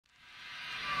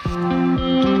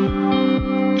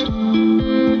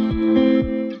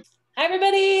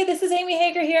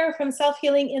from Self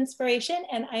Healing Inspiration,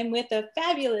 and I'm with the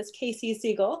fabulous Kaycee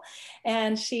Seigel,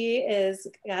 and she is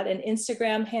got an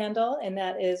Instagram handle, and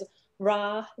that is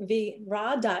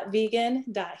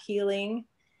raw.vegan.healing.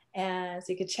 And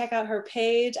so you can check out her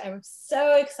page. I'm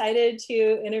so excited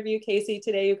to interview Kaycee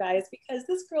today, you guys, because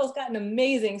this girl's got an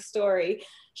amazing story.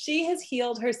 She has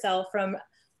healed herself from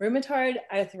rheumatoid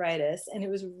arthritis, and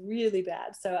it was really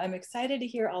bad. So I'm excited to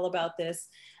hear all about this.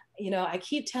 You know, I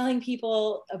keep telling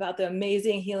people about the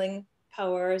amazing healing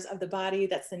powers of the body.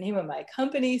 That's the name of my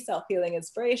company, Self Healing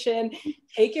Inspiration.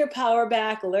 Take your power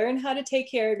back, learn how to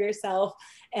take care of yourself,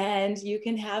 and you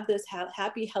can have this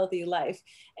happy, healthy life.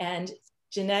 And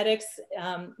genetics,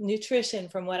 nutrition,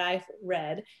 from what I've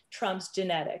read, trumps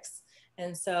genetics.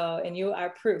 And so, and you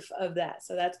are proof of that.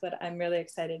 So that's what I'm really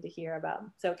excited to hear about.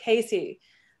 So Kaycee,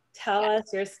 tell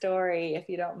us your story, if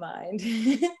you don't mind.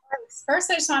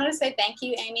 First, I just wanted to say thank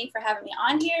you, Amy, for having me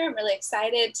on here. I'm really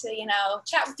excited to, you know,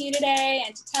 chat with you today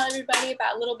and to tell everybody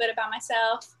about a little bit about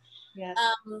myself. Yes.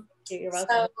 You're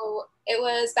welcome. So it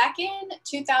was back in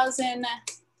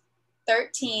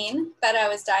 2013 that I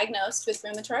was diagnosed with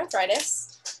rheumatoid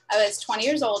arthritis. I was 20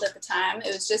 years old at the time.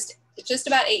 It was just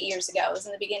about 8 years ago. It was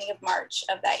in the beginning of March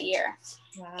of that year.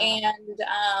 Wow. And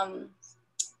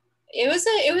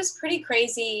it was pretty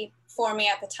crazy for me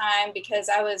at the time because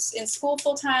I was in school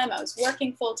full time. I was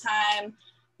working full time.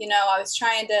 You know, I was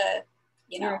trying to,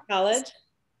 you know. You're in college?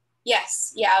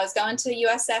 Yes. Yeah. I was going to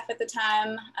USF at the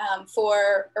time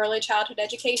for early childhood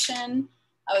education.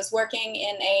 I was working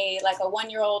in a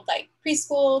 1-year-old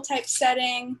preschool type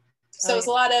setting. So it was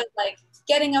a lot of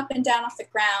getting up and down off the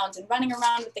ground and running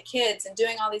around with the kids and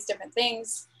doing all these different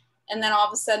things. And then all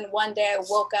of a sudden one day I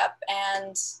woke up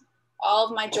and all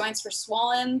of my joints were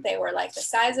swollen. They were like the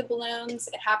size of balloons.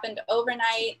 It happened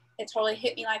overnight. It totally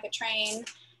hit me like a train.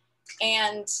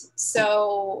 And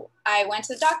so I went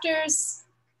to the doctors,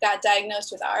 got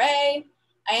diagnosed with RA. I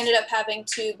ended up having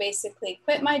to basically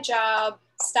quit my job,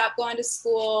 stop going to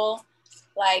school,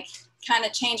 kind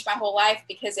of change my whole life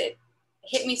because it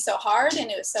hit me so hard and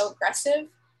it was so aggressive.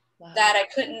 Wow. That I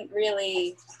couldn't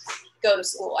really go to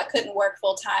school. I couldn't work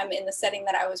full time in the setting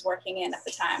that I was working in at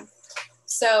the time.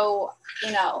 So,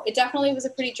 you know, it definitely was a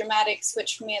pretty dramatic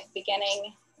switch for me at the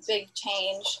beginning, big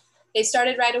change. They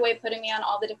started right away putting me on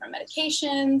all the different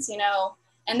medications, you know,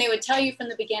 and they would tell you from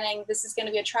the beginning, this is going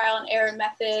to be a trial and error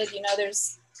method. You know,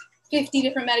 there's 50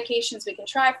 different medications we can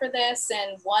try for this,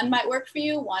 and one might work for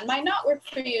you, one might not work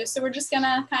for you. So we're just going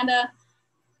to kind of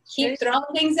keep throwing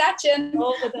things at you.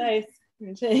 Roll the dice.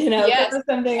 You know, yes. Put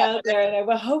something out there and I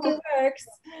will hope it works.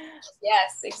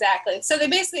 Yes, exactly. So they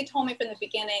basically told me from the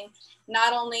beginning,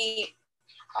 not only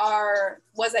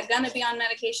was I going to be on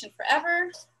medication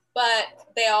forever, but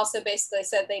they also basically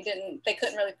said they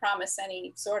couldn't really promise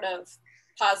any sort of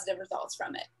positive results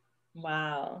from it.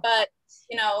 Wow. But,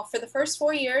 you know, for the first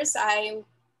 4 years, I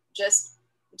just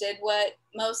did what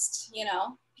most, you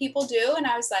know, people do. And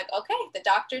I was like, okay, the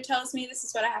doctor tells me this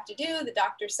is what I have to do. The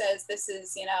doctor says this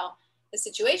is, you know, the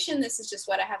situation. This is just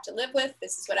what I have to live with.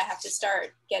 This is what I have to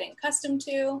start getting accustomed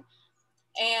to.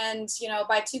 And, you know,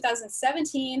 by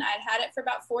 2017, I'd had it for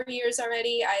about 4 years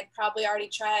already. I'd probably already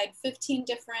tried 15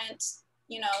 different,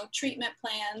 you know, treatment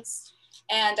plans.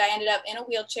 And I ended up in a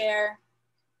wheelchair.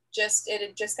 It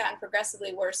had just gotten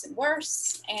progressively worse and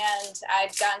worse. And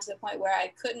I'd gotten to the point where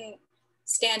I couldn't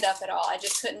stand up at all. I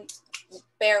just couldn't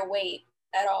bear weight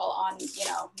at all on, you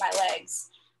know, my legs.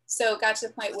 So it got to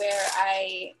the point where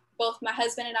both my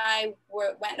husband and I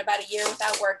went about a year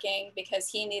without working because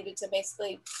he needed to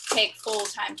basically take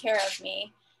full-time care of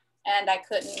me. And I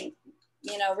couldn't,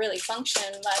 you know, really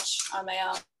function much on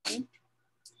my own.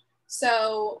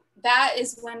 So that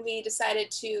is when we decided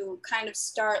to kind of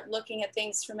start looking at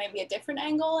things from maybe a different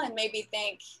angle and maybe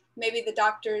think maybe the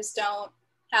doctors don't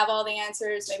have all the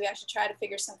answers. Maybe I should try to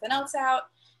figure something else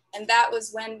out. And that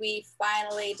was when we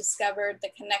finally discovered the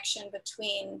connection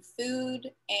between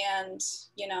food and,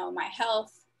 you know, my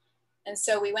health. And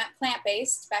so we went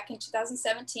plant-based back in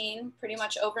 2017, pretty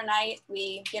much overnight.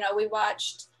 We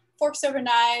watched Forks Over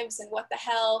Knives and What the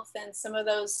Health and some of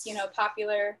those, you know,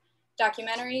 popular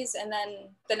documentaries. And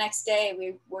then the next day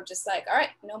we were just like, all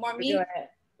right, no more meat,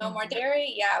 no more dairy.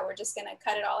 Yeah, we're just going to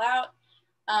cut it all out.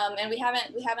 And we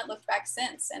haven't looked back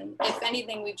since. And if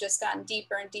anything, we've just gotten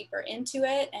deeper and deeper into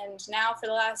it. And now for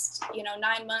the last, you know,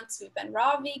 9 months, we've been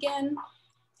raw vegan,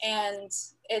 and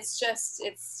it's just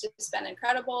been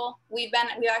incredible. We've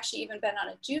actually even been on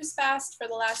a juice fast for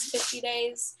the last 50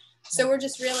 days. So we're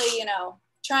just really, you know,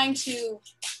 trying to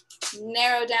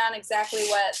narrow down exactly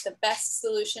what the best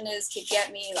solution is to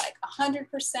get me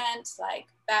 100%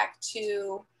 back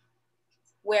to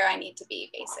where I need to be,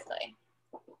 basically.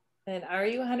 And are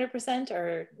you 100%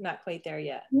 or not quite there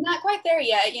yet? Not quite there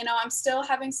yet. You know, I'm still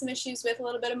having some issues with a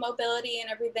little bit of mobility and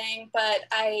everything, but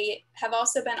I have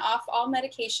also been off all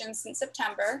medications since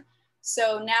September.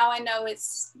 So now I know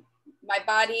my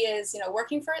body is, you know,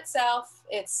 working for itself.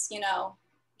 It's, you know,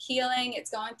 healing.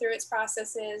 It's going through its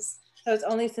processes. So it's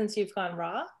only since you've gone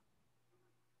raw?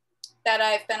 That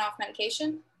I've been off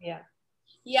medication? Yeah.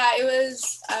 Yeah, it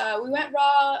was, we went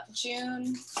raw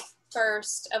June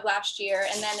 1st of last year.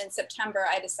 And then in September,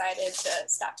 I decided to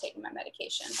stop taking my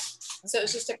medication. Okay. So it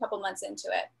was just a couple months into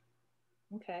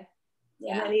it. Okay.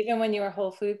 Yeah. And then even when you were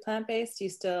whole food plant-based, you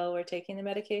still were taking the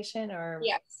medication or?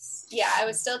 Yes. Yeah, I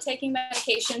was still taking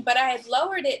medication, but I had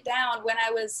lowered it down when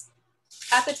I was,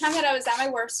 at the time that I was at my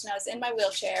worst and I was in my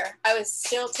wheelchair, I was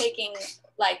still taking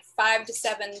like 5 to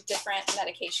 7 different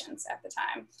medications at the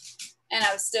time. And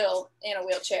I was still in a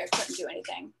wheelchair, couldn't do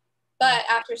anything. But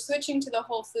after switching to the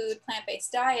whole food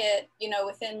plant-based diet, you know,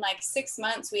 within like 6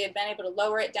 months, we had been able to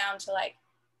lower it down to like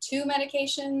 2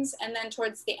 medications. And then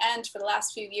towards the end, for the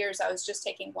last few years, I was just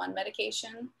taking 1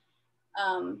 medication.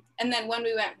 And then when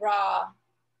we went raw,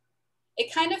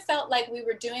 it kind of felt like we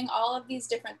were doing all of these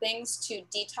different things to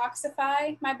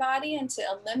detoxify my body and to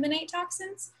eliminate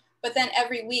toxins. But then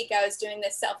every week I was doing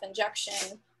this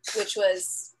self-injection, which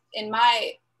was in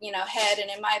my, you know, head and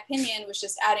in my opinion was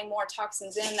just adding more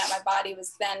toxins in that my body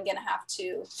was then going to have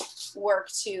to work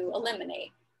to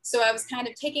eliminate. So I was kind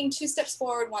of taking 2 steps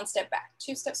forward, 1 step back,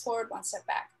 2 steps forward, 1 step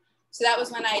back. So that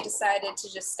was when I decided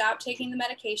to just stop taking the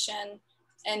medication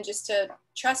and just to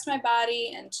trust my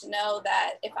body and to know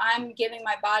that if I'm giving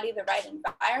my body the right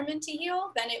environment to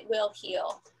heal, then it will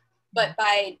heal. But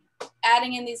by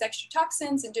adding in these extra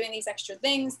toxins and doing these extra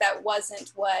things, that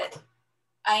wasn't what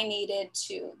I needed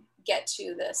to get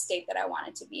to the state that I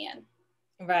wanted to be in.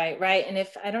 Right, right. And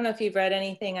I don't know if you've read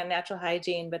anything on natural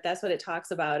hygiene, but that's what it talks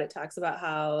about. It talks about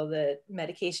how the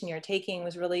medication you're taking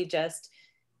was really just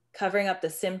covering up the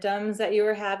symptoms that you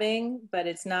were having, but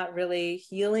it's not really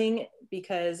healing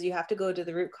because you have to go to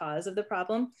the root cause of the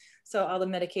problem. So all the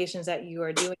medications that you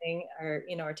are doing or,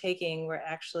 you know, are taking were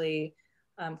actually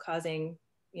causing,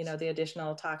 you know, the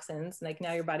additional toxins. Like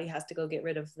now your body has to go get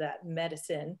rid of that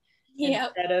medicine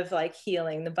instead of like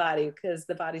healing the body, because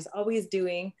the body's always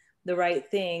doing the right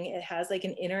thing. It has like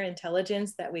an inner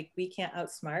intelligence that we can't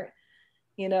outsmart,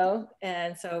 you know?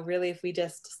 And so really, if we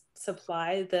just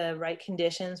supply the right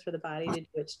conditions for the body to do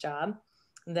its job,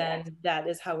 then that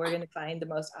is how we're going to find the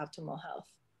most optimal health.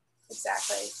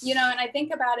 Exactly. You know, and I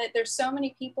think about it, there's so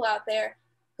many people out there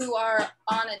who are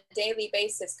on a daily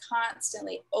basis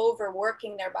constantly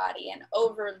overworking their body and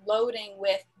overloading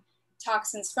with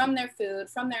toxins from their food,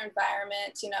 from their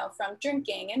environment, you know, from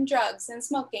drinking and drugs and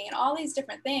smoking and all these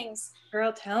different things.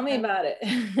 Girl, tell me about it.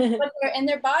 And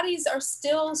their bodies are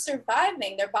still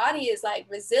surviving. Their body is like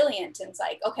resilient. And it's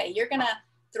like, okay, you're going to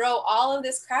throw all of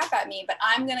this crap at me, but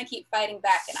I'm going to keep fighting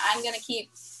back and I'm going to keep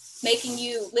making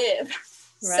you live.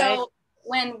 Right. So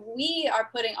when we are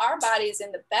putting our bodies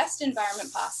in the best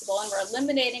environment possible and we're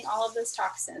eliminating all of those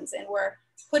toxins and we're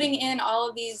putting in all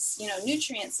of these, you know,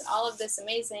 nutrients and all of this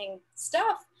amazing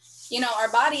stuff, you know,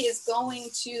 our body is going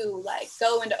to like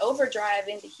go into overdrive,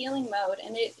 into healing mode,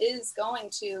 and it is going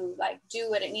to like do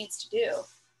what it needs to do.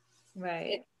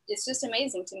 Right. It's just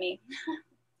amazing to me.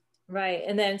 Right.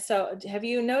 And then, so have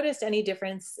you noticed any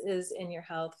differences in your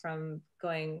health from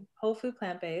going whole food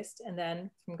plant-based and then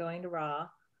from going to raw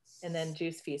and then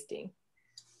juice feasting?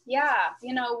 Yeah.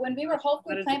 You know, when we were whole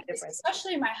food plant-based,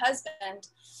 especially my husband,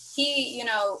 he, you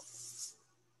know,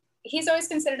 he's always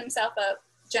considered himself a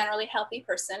generally healthy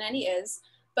person, and he is,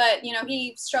 but, you know,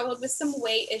 he struggled with some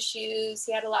weight issues.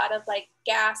 He had a lot of like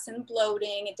gas and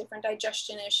bloating and different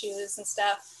digestion issues and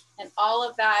stuff. And all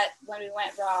of that, when we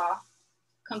went raw,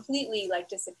 completely like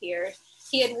disappeared.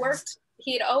 He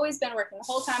had always been working the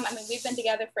whole time. I mean, we've been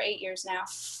together for 8 years now.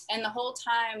 And the whole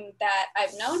time that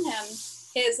I've known him,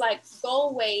 his like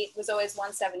goal weight was always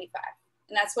 175.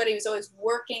 And that's what he was always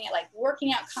working at, like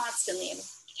working out constantly and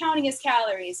counting his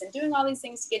calories and doing all these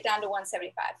things to get down to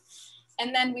 175.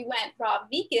 And then we went raw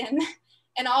vegan,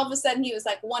 and all of a sudden he was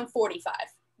like 145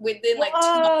 within like 2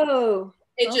 months.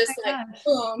 It just like,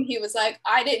 boom, he was like,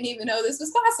 I didn't even know this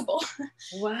was possible.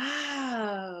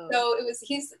 Wow. So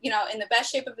he's, you know, in the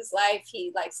best shape of his life.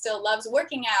 He like still loves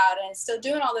working out and still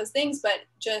doing all those things, but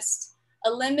just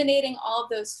eliminating all of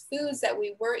those foods that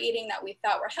we were eating that we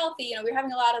thought were healthy. You know, we were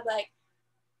having a lot of like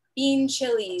bean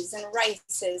chilies and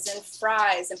rices and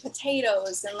fries and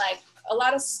potatoes and like a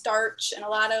lot of starch and a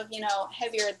lot of, you know,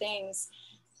 heavier things,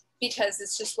 because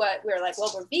it's just what we're like,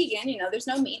 well, we're vegan, you know, there's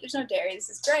no meat, there's no dairy, this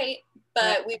is great.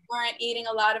 but we weren't eating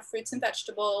a lot of fruits and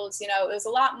vegetables. You know, it was a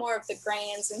lot more of the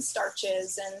grains and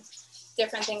starches and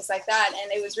different things like that.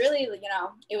 And it was really, you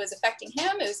know, it was affecting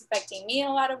him. It was affecting me in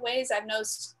a lot of ways. I've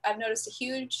noticed a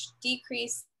huge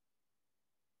decrease,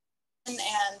 and,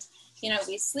 you know,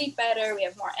 we sleep better. We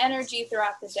have more energy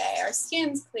throughout the day. Our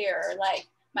skin's clearer. Like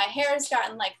my hair's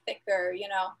gotten like thicker, you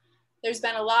know, there's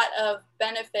been a lot of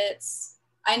benefits.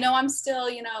 I know I'm still,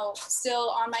 you know,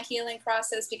 still on my healing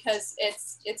process because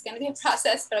it's going to be a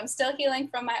process, but I'm still healing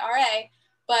from my RA.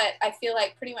 But I feel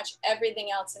like pretty much everything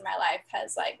else in my life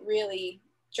has like really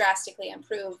drastically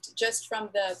improved just from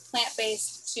the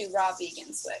plant-based to raw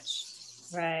vegan switch.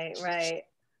 Right, right.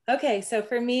 Okay, so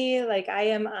for me, like I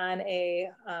am on a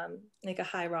like a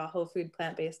high raw whole food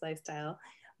plant-based lifestyle,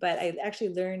 but I actually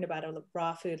learned about a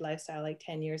raw food lifestyle like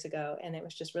 10 years ago, and it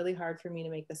was just really hard for me to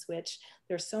make the switch.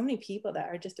 There's so many people that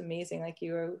are just amazing, like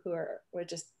you, who were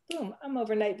just boom, I'm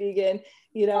overnight vegan,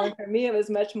 you know. And for me, it was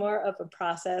much more of a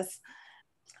process.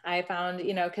 I found,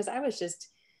 you know, because I was just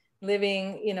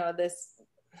living, you know, this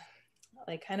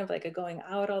like kind of like a going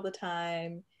out all the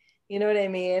time. You know what I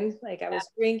mean? Like I was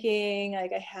drinking,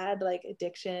 like I had like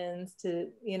addictions to,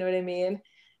 you know what I mean?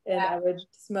 And I would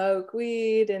smoke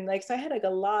weed and like, so I had like a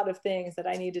lot of things that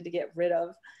I needed to get rid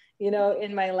of, you know,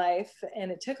 in my life.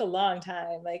 And it took a long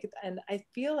time. Like, and I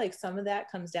feel like some of that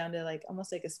comes down to like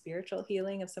almost like a spiritual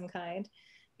healing of some kind,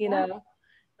 you know?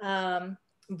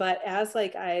 But as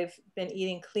like I've been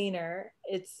eating cleaner,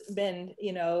 it's been,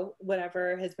 you know,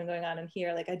 whatever has been going on in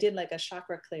here, like I did like a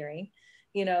chakra clearing,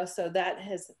 you know, so that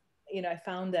has, you know, I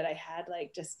found that I had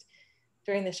like just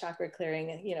during the chakra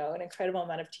clearing, you know, an incredible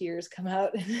amount of tears come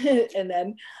out. And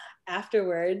then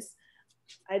afterwards,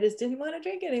 I just didn't want to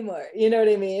drink anymore. You know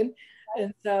what I mean?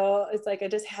 And so it's like I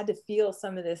just had to feel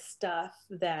some of this stuff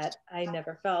that I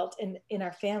never felt. And in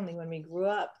our family, when we grew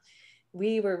up,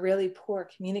 we were really poor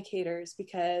communicators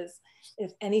because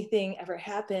if anything ever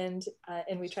happened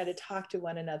and we tried to talk to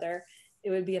one another, it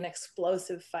would be an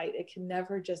explosive fight. It can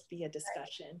never just be a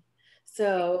discussion.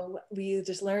 So we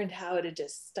just learned how to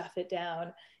just stuff it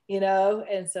down, you know?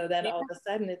 And so then all of a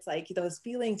sudden it's like those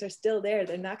feelings are still there.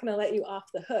 They're not going to let you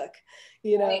off the hook,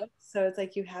 you know? So it's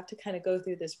like you have to kind of go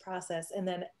through this process. And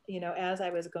then, you know, as I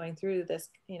was going through this,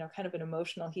 you know, kind of an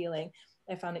emotional healing,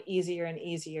 I found it easier and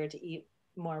easier to eat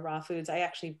more raw foods. I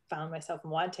actually found myself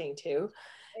wanting to,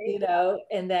 you know,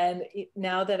 and then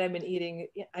now that I've been eating,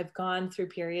 I've gone through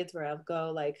periods where I'll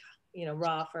go like, you know,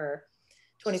 raw for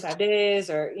 25 days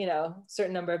or, you know,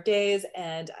 certain number of days.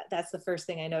 And that's the first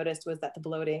thing I noticed was that the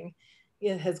bloating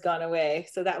has gone away.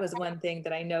 So that was one thing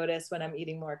that I noticed when I'm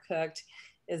eating more cooked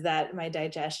is that my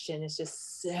digestion is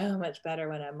just so much better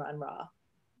when I'm on raw.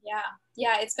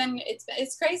 Yeah.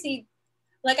 It's crazy.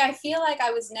 Like, I feel like I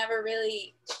was never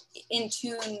really in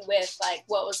tune with like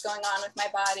what was going on with my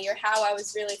body or how I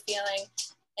was really feeling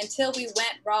until we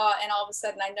went raw. And all of a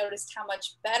sudden I noticed how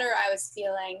much better I was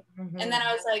feeling. And then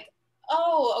I was like,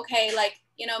 oh, okay. Like,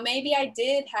 you know, maybe I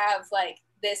did have like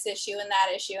this issue and that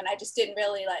issue, and I just didn't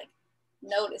really like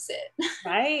notice it.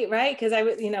 Right. Because I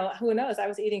was, you know, who knows? I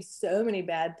was eating so many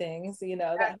bad things, you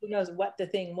know, that who knows what the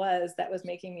thing was that was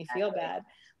making me feel bad.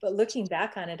 But looking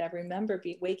back on it, I remember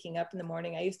waking up in the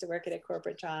morning. I used to work at a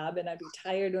corporate job and I'd be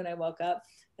tired when I woke up,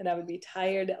 and I would be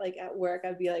tired like at work.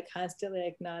 I'd be like constantly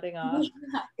like nodding off,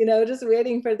 you know, just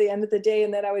waiting for the end of the day.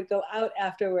 And then I would go out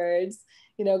afterwards,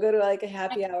 you know, go to like a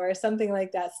happy hour or something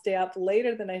like that, stay up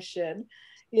later than I should,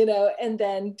 you know, and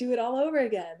then do it all over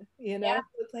again, you know.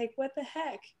 It's like, what the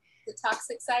heck? The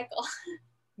toxic cycle.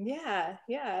 Yeah.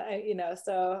 You know,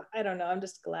 so I don't know. I'm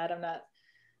just glad I'm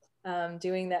not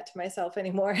doing that to myself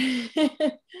anymore.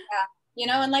 You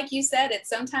know, and like you said,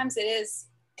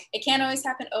 it can't always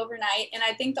happen overnight. And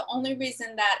I think the only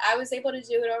reason that I was able to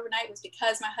do it overnight was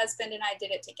because my husband and I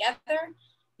did it together.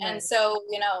 And so,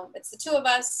 you know, it's the two of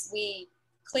us. We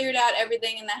cleared out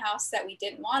everything in the house that we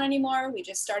didn't want anymore. We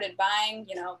just started buying,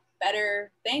 you know,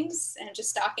 better things and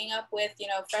just stocking up with, you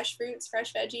know, fresh fruits,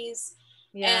 fresh veggies,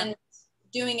 and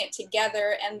doing it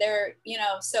together. And they're, you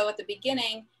know, so at the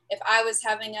beginning, if I was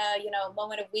having a, you know,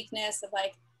 moment of weakness of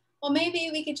like, well, maybe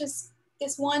we could just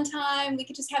this one time, we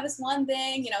could just have this one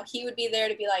thing, you know, he would be there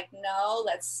to be like, no,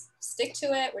 let's stick to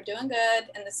it. We're doing good.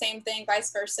 And the same thing,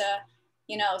 vice versa.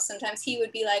 You know, sometimes he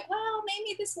would be like, well,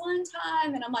 maybe this one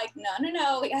time. And I'm like,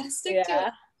 no, we got to stick to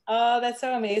it. Oh, that's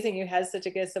so amazing. You had such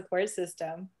a good support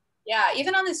system. Yeah.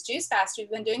 Even on this juice fast,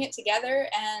 we've been doing it together,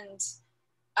 and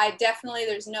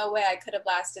there's no way I could have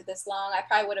lasted this long. I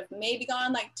probably would have maybe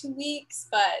gone like 2 weeks,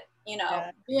 but you know,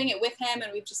 doing it with him,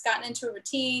 and we've just gotten into a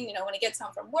routine. You know, when he gets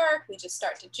home from work, we just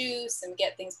start to juice and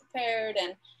get things prepared.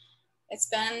 And it's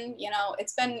been, you know,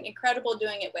 it's been incredible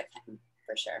doing it with him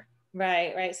for sure.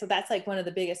 Right, right. So that's like one of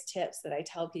the biggest tips that I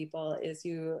tell people is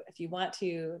if you want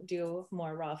to do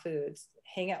more raw foods,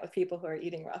 hang out with people who are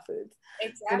eating raw foods. You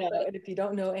know, Exactly. and if you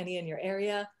don't know any in your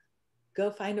area, go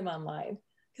find them online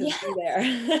because Yeah. they're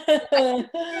there.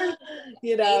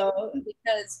 You know,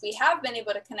 Because we have been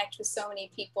able to connect with so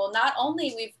many people. Not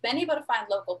only we've been able to find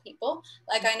local people,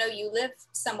 like I know you live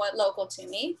somewhat local to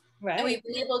me, and right. we've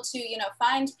been able to, you know,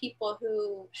 find people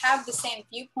who have the same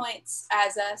viewpoints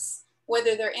as us,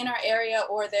 whether they're in our area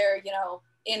or they're, you know,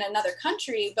 in another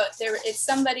country, but there it's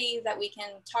somebody that we can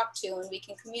talk to and we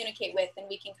can communicate with and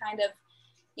we can kind of,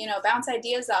 you know, bounce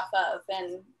ideas off of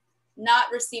and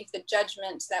not receive the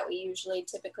judgment that we usually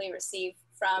typically receive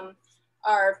from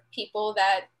our people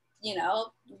that, you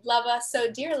know, love us so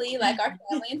dearly, like our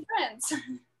family and friends.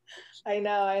 I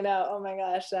know, I know. Oh my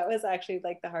gosh, that was actually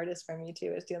like the hardest for me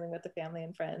too, is dealing with the family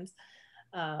and friends.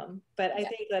 But I Yeah.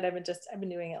 think that I've been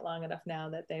doing it long enough now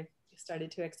that they've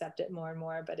started to accept it more and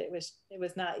more. But it was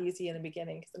not easy in the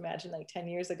beginning because imagine like 10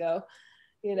 years ago,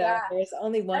 you know, Yeah. there was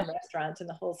only one restaurant in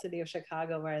the whole city of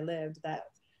Chicago where I lived that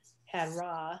had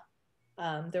raw.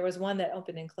 There was one that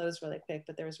opened and closed really quick,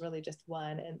 but there was really just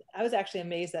one. And I was actually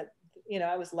amazed that, you know,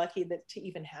 I was lucky that to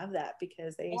even have that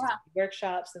because they used to Yeah. do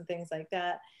workshops and things like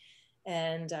that.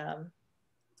 And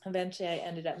eventually I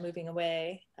ended up moving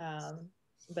away.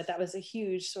 But that was a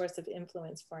huge source of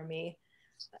influence for me,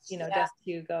 you know, Yeah. just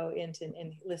to go into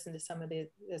and listen to some of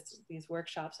these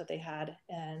workshops that they had.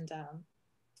 And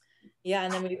yeah,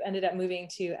 and then we ended up moving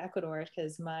to Ecuador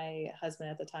because my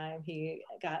husband at the time, he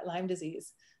got Lyme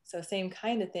disease. So same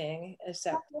kind of thing,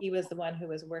 except he was the one who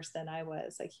was worse than I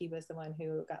was. Like he was the one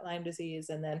who got Lyme disease.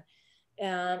 And then,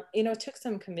 you know, it took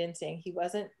some convincing. He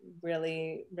wasn't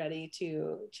really ready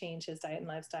to change his diet and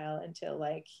lifestyle until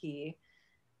like he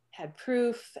had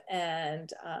proof.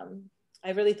 And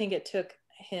I really think it took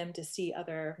him to see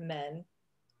other men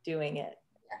doing it,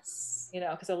 Yes. you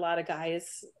know, because a lot of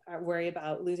guys are worried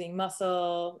about losing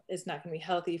muscle. It's not going to be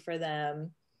healthy for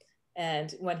them.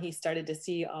 And when he started to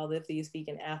see all of these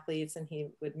vegan athletes and he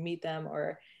would meet them,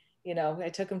 or, you know, I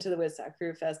took him to the Woodstock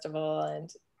Crew Festival and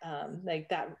like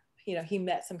that, you know, he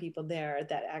met some people there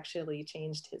that actually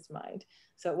changed his mind.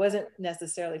 So it wasn't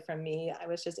necessarily from me. I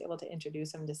was just able to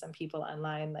introduce him to some people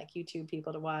online, like YouTube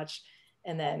people to watch,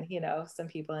 and then, you know, some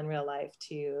people in real life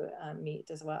to meet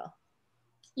as well.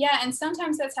 Yeah, and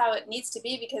sometimes that's how it needs to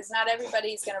be because not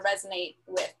everybody's going to resonate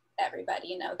with everybody.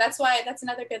 You know, that's why that's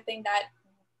another good thing that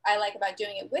I like about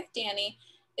doing it with Danny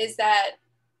is that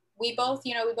we both,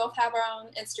 you know, we both have our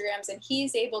own Instagrams and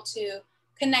he's able to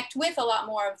connect with a lot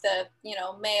more of the, you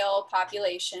know, male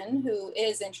population who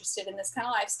is interested in this kind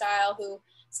of lifestyle, who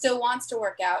still wants to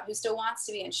work out, who still wants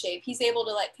to be in shape. He's able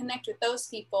to like connect with those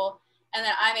people. And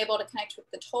then I'm able to connect with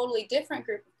the totally different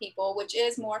group of people, which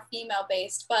is more female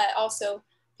based, but also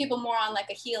people more on like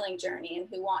a healing journey and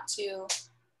who want to,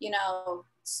 you know,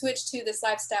 switch to this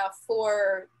lifestyle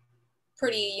for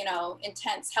pretty, you know,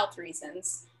 intense health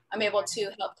reasons. I'm able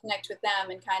to help connect with them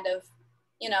and kind of,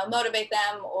 you know, motivate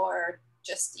them or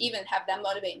just even have them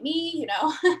motivate me, you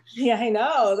know. Yeah, I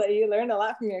know that you learn a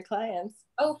lot from your clients.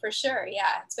 Oh, for sure.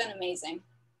 Yeah, it's been amazing.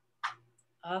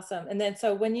 Awesome. And then,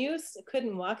 so when you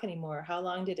couldn't walk anymore, how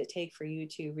long did it take for you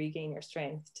to regain your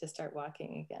strength to start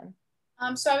walking again?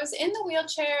 So I was in the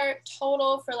wheelchair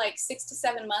total for like 6 to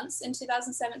 7 months in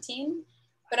 2017,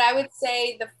 but I would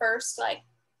say the first like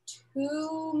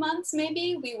 2 months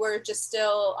maybe we were just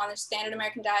still on a standard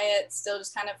American diet, still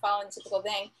just kind of following the typical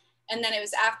thing. And then it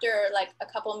was after like a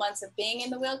couple of months of being in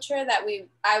the wheelchair that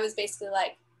I was basically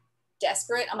like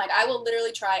desperate. I'm like, I will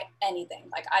literally try anything.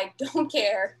 Like I don't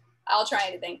care. I'll try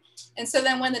anything. And so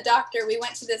then when we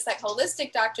went to this like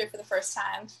holistic doctor for the first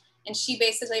time, and she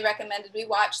basically recommended we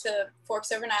watch the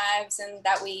Forks Over Knives and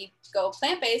that we go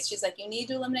plant-based. She's like, you need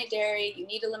to eliminate dairy, you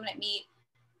need to eliminate meat.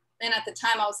 And at the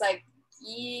time I was like,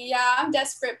 yeah, I'm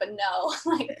desperate, but no,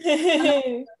 like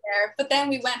I'm not there. But then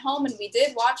we went home and we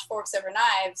did watch Forks Over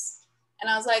Knives, and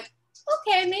I was like,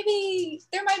 okay, maybe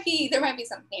there might be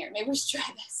something here. Maybe we should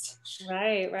try this.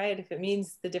 Right, right. If it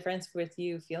means the difference with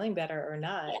you feeling better or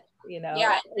not, you know.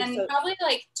 Yeah, and So, probably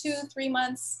like 2 3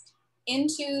 months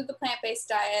into the plant-based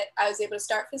diet, I was able to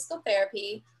start physical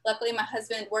therapy. Luckily, my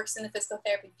husband works in the physical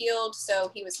therapy field,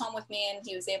 so he was home with me and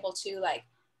he was able to like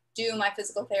do my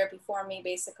physical therapy for me,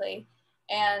 basically.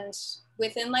 And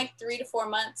within like 3 to 4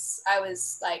 months, I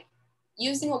was like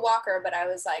using a walker, but I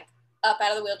was like up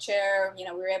out of the wheelchair. You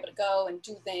know, we were able to go and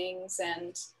do things,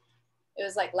 and it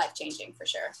was like life-changing for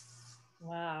sure.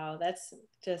 wow, that's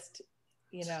just,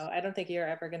 you know, I don't think you're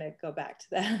ever going to go back to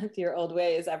that, to your old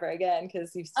ways ever again,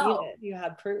 because you've seen Oh, it, you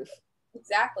have proof.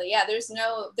 Exactly. Yeah.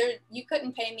 You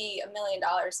couldn't pay me $1 million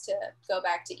to go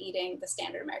back to eating the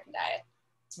standard American diet.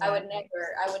 Right. I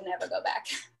would never go back.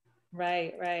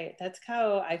 Right, right. That's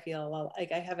how I feel. Well,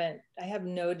 like I have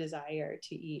no desire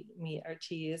to eat meat or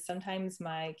cheese. Sometimes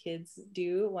my kids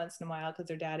do once in a while because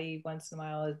their daddy once in a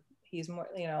while, he's more,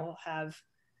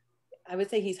 I would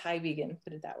say he's high vegan,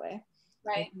 put it that way.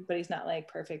 Right. But he's not like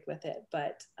perfect with it.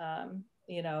 But, and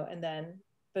then,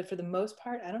 but for the most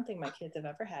part, I don't think my kids have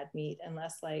ever had meat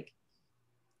unless like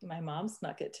my mom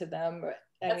snuck it to them.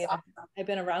 I That's mean, awesome. I've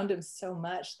been around them so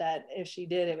much that if she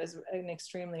did, it was an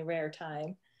extremely rare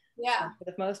time. Yeah. For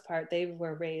the most part, they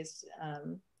were raised,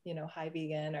 high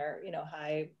vegan or,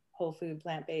 high whole food,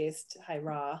 plant-based, high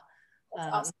raw,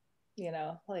 That's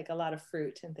awesome. like a lot of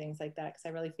fruit and things like that. Cause I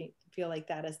really feel like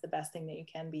that is the best thing that you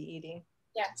can be eating.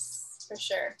 Yes, for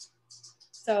sure.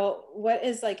 So what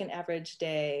is like an average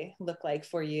day look like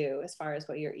for you as far as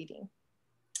what you're eating?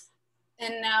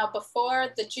 And now before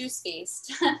the juice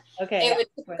feast, Okay. it would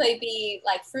Yeah. typically be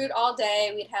like fruit all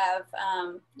day. We'd have,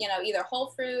 either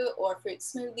whole fruit or fruit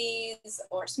smoothies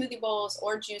or smoothie bowls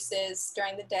or juices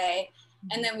during the day.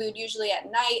 And then we would usually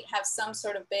at night have some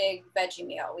sort of big veggie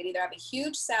meal. We'd either have a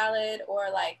huge salad or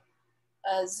like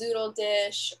a zoodle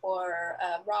dish or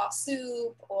a raw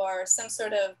soup or some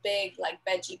sort of big like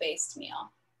veggie based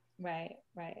meal. Right,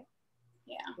 right.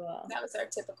 Yeah. Cool. That was our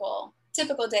typical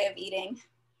day of eating.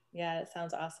 Yeah, it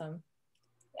sounds awesome.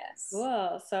 Yes.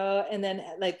 Cool. So, and then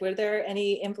like, were there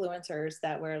any influencers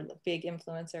that were big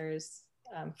influencers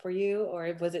for you,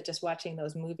 or was it just watching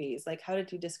those movies? Like, how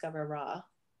did you discover raw?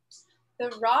 The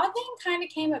raw thing kind of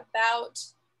came about.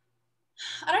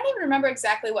 I don't even remember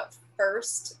exactly what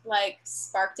first like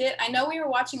sparked it. I know we were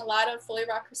watching a lot of Fully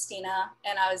Raw Christina,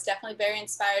 and I was definitely very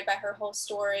inspired by her whole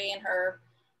story and her,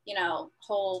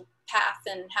 whole path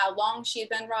and how long she had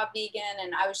been raw vegan.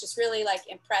 And I was just really like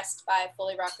impressed by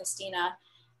Fully Raw Christina.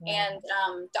 Yeah.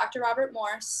 And Dr. Robert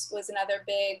Morse was a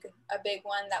big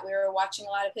one that we were watching a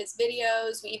lot of his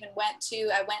videos.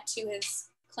 I went to his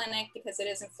clinic because it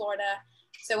is in Florida.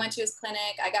 So I went to his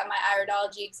clinic. I got my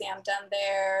iridology exam done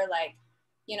there,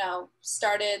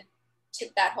 started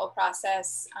that whole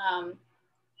process.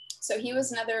 So he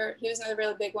was another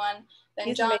really big one. Then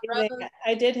He's John amazing. Rose.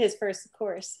 I did his first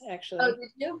course actually. Oh,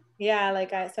 did you? Yeah,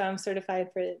 so I'm certified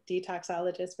for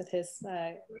detoxologist with his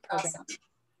program. Awesome.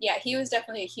 Yeah, he was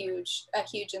definitely a huge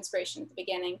inspiration at the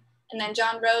beginning. And then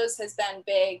John Rose has been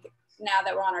big now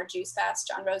that we're on our juice fast.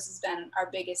 John Rose has been our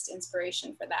biggest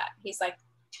inspiration for that. He's like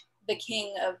the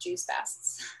king of juice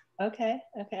fasts. Okay.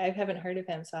 I haven't heard of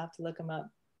him, so I'll have to look him up.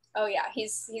 Oh yeah,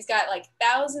 he's got like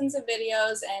thousands of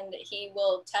videos, and he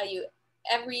will tell you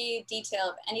every detail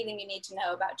of anything you need to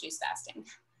know about juice fasting.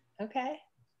 Okay,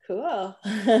 cool.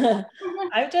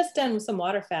 I've just done some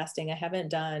water fasting. I haven't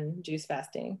done juice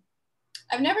fasting.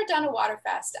 I've never done a water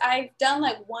fast. I've done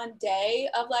like one day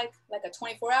of like a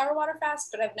 24-hour water fast,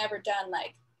 but I've never done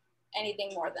like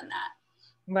anything more than that.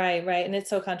 Right. And it's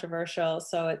so controversial.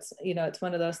 So it's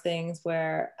one of those things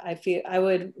where I feel I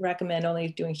would recommend only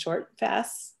doing short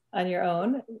fasts on your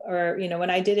own. Or, when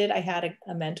I did it, I had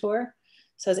a mentor.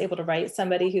 So I was able to write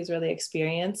somebody who's really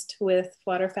experienced with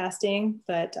water fasting.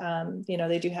 But,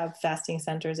 they do have fasting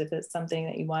centers if it's something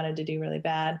that you wanted to do really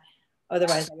bad.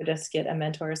 Otherwise, I would just get a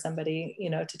mentor or somebody,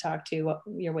 to talk to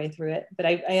your way through it. But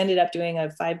I ended up doing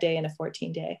a 5-day and a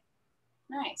 14-day.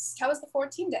 Nice. How was the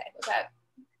 14-day? Was that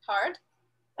hard?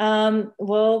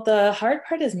 Well, the hard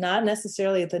part is not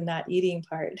necessarily the not eating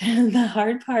part. The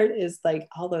hard part is like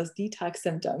all those detox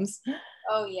symptoms.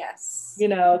 Oh, yes.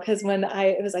 Because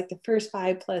it was like the first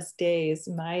 5+ days,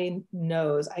 my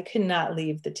nose, I could not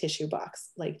leave the tissue box,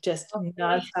 like just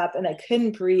nonstop. And I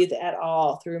couldn't breathe at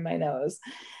all through my nose.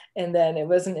 And then it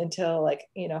wasn't until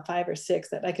 5 or 6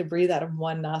 that I could breathe out of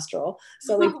one nostril.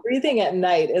 So like breathing at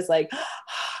night is like,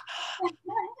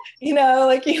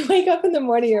 like you wake up in the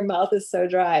morning, your mouth is so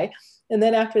dry. And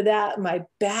then after that, my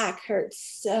back hurt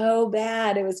so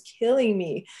bad. It was killing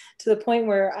me to the point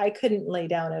where I couldn't lay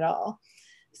down at all.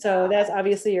 So that's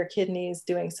obviously your kidneys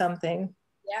doing something.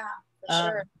 Yeah, for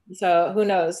sure. So who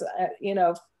knows?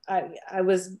 I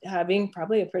was having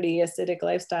probably a pretty acidic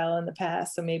lifestyle in the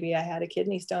past. So maybe I had a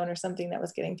kidney stone or something that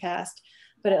was getting passed,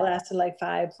 but it lasted like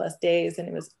 5+ days and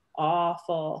it was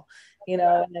awful, and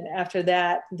then after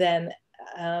that, then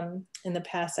in the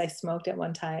past I smoked at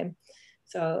one time.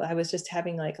 So I was just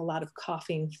having like a lot of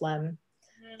coughing phlegm.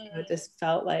 It just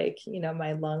felt like,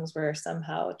 my lungs were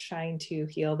somehow trying to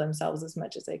heal themselves as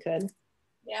much as they could.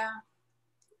 Yeah.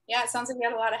 Yeah, it sounds like you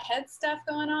had a lot of head stuff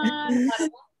going on, a lot of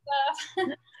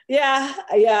stuff.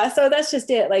 Yeah. So that's just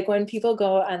it. Like when people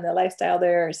go on the lifestyle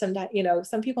there, sometimes,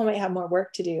 some people might have more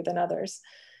work to do than others.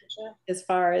 Sure. as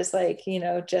far as like, you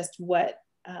know, just what,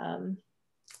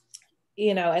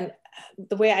 you know, and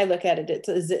the way I look at it,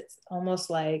 it's almost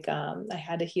like I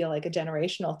had to heal like a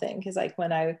generational thing. Because like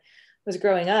when I was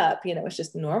growing up, you know, it's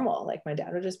just normal. Like my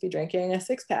dad would just be drinking a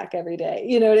 6-pack every day.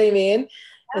 You know what I mean? Yeah.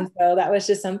 And so that was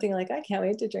just something like, I can't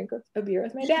wait to drink a beer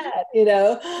with my dad, you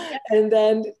know? Yeah. And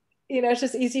then, you know, it's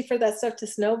just easy for that stuff to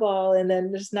snowball and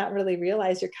then just not really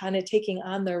realize you're kind of taking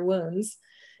on their wounds,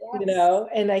 you Yes. know?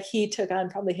 And like he took on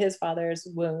probably his father's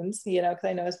wounds, you know, because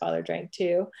I know his father drank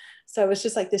too. So it was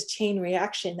just like this chain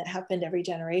reaction that happened every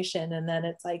generation. And then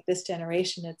it's like this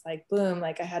generation, it's like, boom,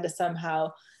 like I had to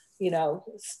somehow, you know,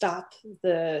 stop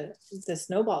the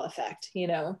snowball effect, you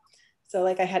know? So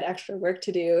like I had extra work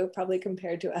to do probably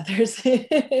compared to others.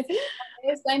 I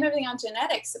always blame everything on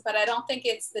genetics, but I don't think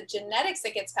it's the genetics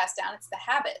that gets passed down. It's the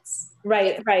habits.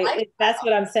 Right, It's right. That's lifestyle.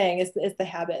 what I'm saying is the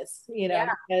habits, you know,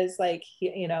 Yeah. because like,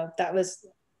 he, you know, that was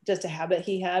just a habit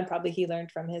he had. Probably he learned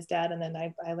from his dad and then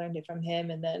I learned it from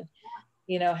him and then,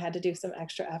 you know, had to do some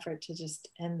extra effort to just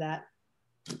end that.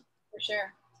 For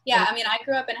sure. Yeah. I mean, I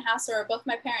grew up in a house where both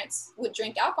my parents would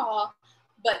drink alcohol,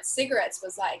 but cigarettes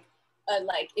was like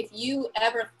if you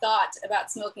ever thought about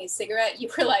smoking a cigarette, you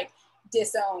were like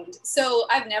disowned. So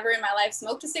I've never in my life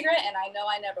smoked a cigarette, and I know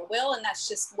I never will, and that's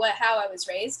just how I was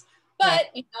raised. But Right.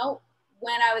 you know,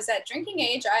 when I was at drinking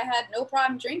age, I had no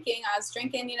problem drinking. I was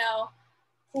drinking, you know,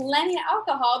 plenty of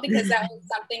alcohol because that was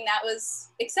something that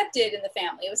was accepted in the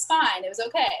family. It was fine. It was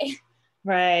okay.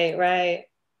 Right, right.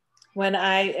 When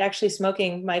I actually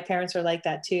smoking, my parents were like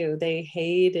that too. They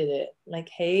hated it, like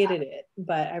hated it.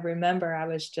 But I remember I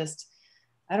was just,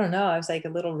 I don't know, I was like a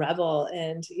little rebel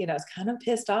and, you know, I was kind of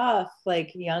pissed off,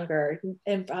 like younger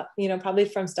and, you know, probably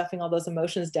from stuffing all those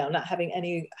emotions down, not having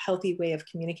any healthy way of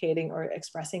communicating or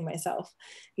expressing myself,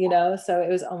 you know? So it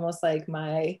was almost like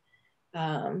my,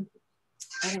 um,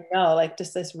 I don't know, like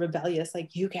just this rebellious,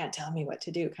 like, you can't tell me what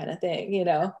to do kind of thing, you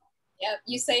know? Yeah,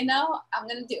 you say no, I'm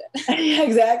gonna do it. Yeah,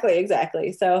 exactly,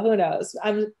 exactly. So who knows?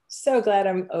 I'm so glad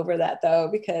I'm over that though,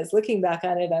 because looking back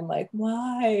on it, I'm like,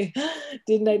 why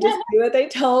didn't I just do what they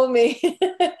told me?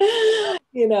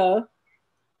 You know?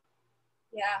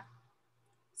 Yeah,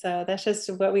 So that's just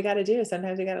what we got to do.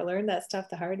 Sometimes we got to learn that stuff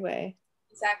the hard way.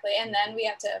 exactly. And then we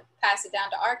have to pass it down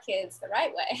to our kids the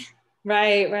right way.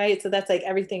 Right, right. So that's like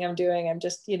everything I'm doing. I'm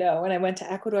just, you know, when I went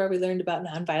to Ecuador, we learned about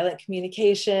nonviolent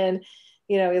communication.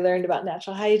 You know, we learned about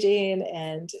natural hygiene,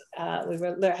 and I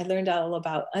learned all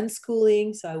about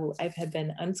unschooling. So I have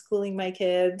been unschooling my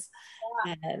kids,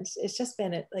 and it's just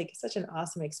been like such an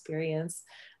awesome experience.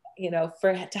 You know,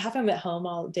 to have them at home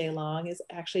all day long is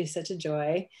actually such a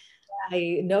joy. Yeah.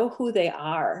 I know who they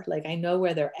are. Like I know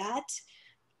where they're at.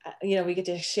 You know, we get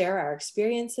to share our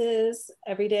experiences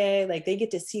every day. Like they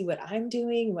get to see what I'm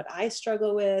doing, what I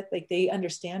struggle with. Like they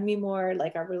understand me more.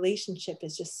 Like our relationship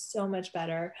is just so much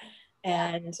better.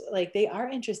 And like they are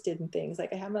interested in things.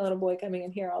 Like I have my little boy coming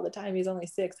in here all the time. He's only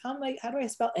 6. How do I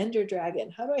spell Ender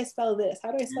Dragon? How do I spell this?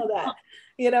 How do I spell that?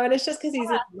 You know, and it's just because he's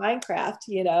in Minecraft,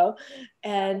 you know.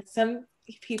 And some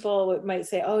people might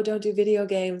say, oh, don't do video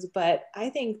games. But I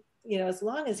think, you know, as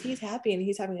long as he's happy and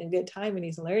he's having a good time and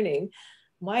he's learning,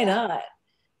 why not?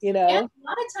 You And know? a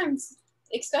lot of times,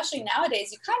 especially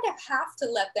nowadays, you kind of have to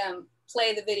let them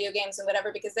play the video games and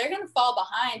whatever, because they're going to fall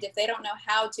behind if they don't know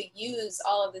how to use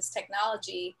all of this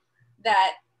technology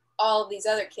that all of these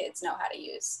other kids know how to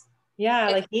use. Yeah,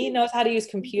 like he knows how to use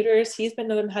computers. He's been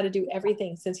knowing how to do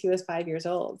everything since he was 5 years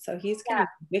old. So he's kind of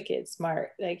wicked smart.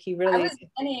 Like he I really was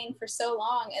nannying for so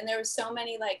long, and there was so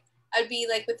many, like, I'd be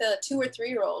like with a 2 or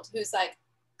 3-year-old who's like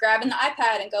grabbing the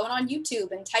iPad and going on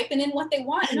YouTube and typing in what they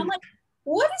want. And I'm like,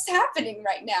 what is happening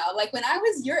right now? Like when I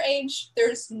was your age,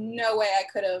 there's no way I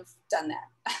could have done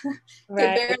that. Could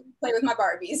right. barely play with my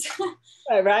Barbies.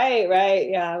 Right, right.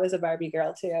 Yeah, I was a Barbie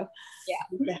girl too.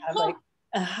 Yeah. To have like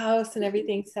a house and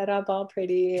everything set up all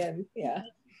pretty and yeah.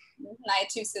 And I had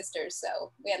 2 sisters,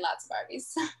 so we had lots of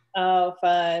Barbies. Oh,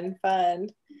 fun, fun.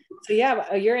 So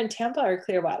yeah, you're in Tampa or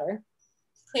Clearwater?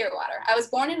 Clearwater. I was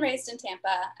born and raised in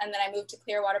Tampa, and then I moved to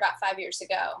Clearwater about 5 years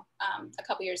ago, a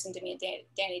couple years into me and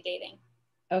Danny dating.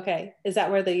 Okay. Is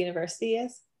that where the university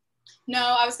is?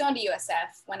 No, I was going to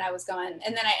USF when I was going,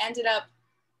 and then I ended up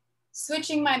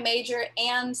switching my major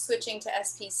and switching to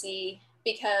SPC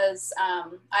because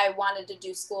I wanted to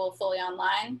do school fully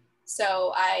online.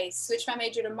 So I switched my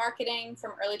major to marketing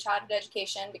from early childhood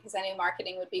education because I knew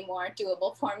marketing would be more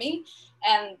doable for me.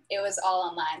 And it was all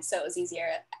online, so it was easier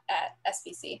at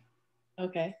SPC.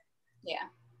 Okay. Yeah.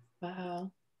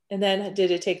 Wow. And then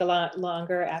did it take a lot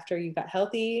longer after you got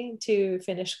healthy to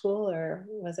finish school, or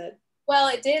was it? Well,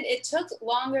 it did. It took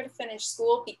longer to finish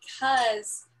school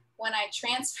because when I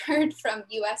transferred from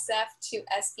USF to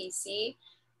SPC,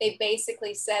 they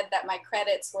basically said that my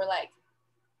credits were like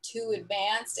too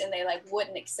advanced and they like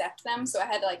wouldn't accept them. So I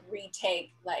had to like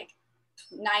retake like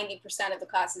 90% of the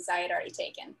classes I had already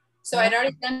taken. So I'd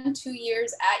already done 2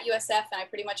 years at USF and I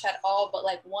pretty much had all but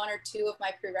like 1 or 2 of my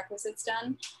prerequisites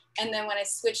done. And then when I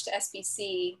switched to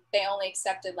SPC, they only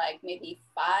accepted like maybe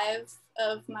 5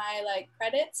 of my like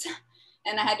credits.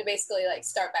 And I had to basically like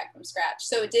start back from scratch.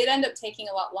 So it did end up taking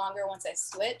a lot longer once I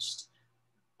switched,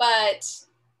 but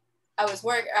I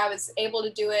was able to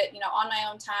do it, you know, on my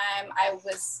own time. I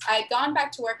had gone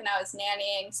back to work and I was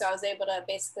nannying. So I was able to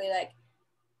basically like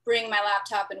bring my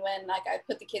laptop, and when like I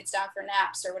put the kids down for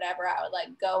naps or whatever, I would like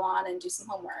go on and do some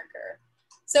homework. Or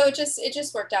so it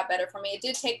just worked out better for me. It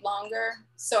did take longer.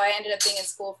 So I ended up being in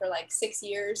school for like 6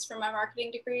 years for my marketing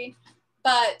degree,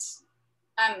 but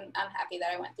I'm happy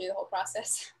that I went through the whole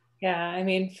process. Yeah, I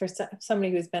mean, for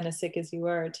somebody who's been as sick as you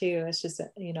were too, it's just,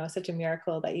 you know, such a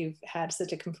miracle that you've had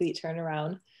such a complete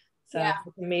turnaround. So Yeah.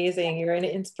 it's amazing. You're an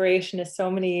inspiration to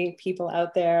so many people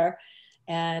out there.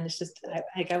 And it's just,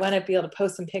 I want to be able to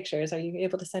post some pictures. Are you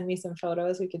able to send me some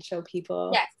photos we could show people?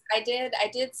 Yes, I did. I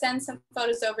did send some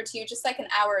photos over to you just like an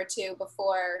hour or two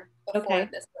before Okay.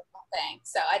 this thing.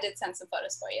 So I did send some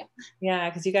photos for you. Yeah,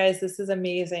 because you guys, this is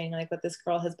amazing, like what this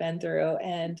girl has been through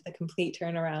and the complete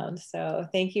turnaround. So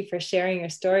thank you for sharing your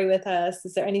story with us.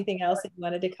 Is there anything else that you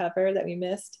wanted to cover that we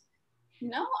missed?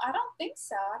 No, I don't think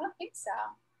so.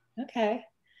 Okay.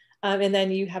 And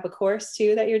then you have a course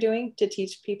too that you're doing to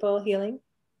teach people healing?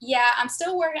 Yeah, I'm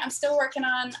still working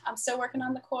on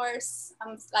the course.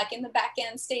 I'm like in the back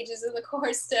end stages of the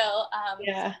course still.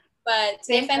 Yeah. But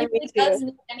Same if for me anybody too. does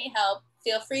need any help,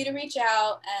 feel free to reach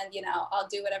out, and you know, I'll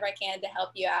do whatever I can to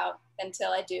help you out until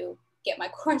I do get my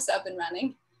course up and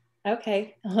running.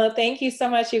 Okay. Well, thank you so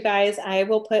much, you guys. I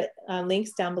will put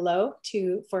links down below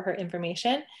for her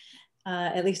information,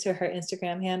 at least to her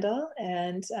Instagram handle.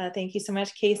 And thank you so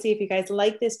much, Kaycee. If you guys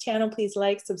like this channel, please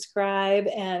like, subscribe,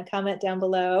 and comment down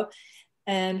below.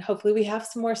 And hopefully we have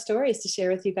some more stories to share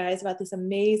with you guys about this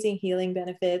amazing healing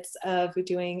benefits of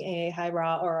doing a high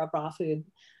raw or a raw food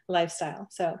lifestyle.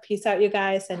 So peace out, you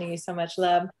guys. Sending you so much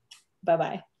love.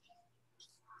 Bye-bye.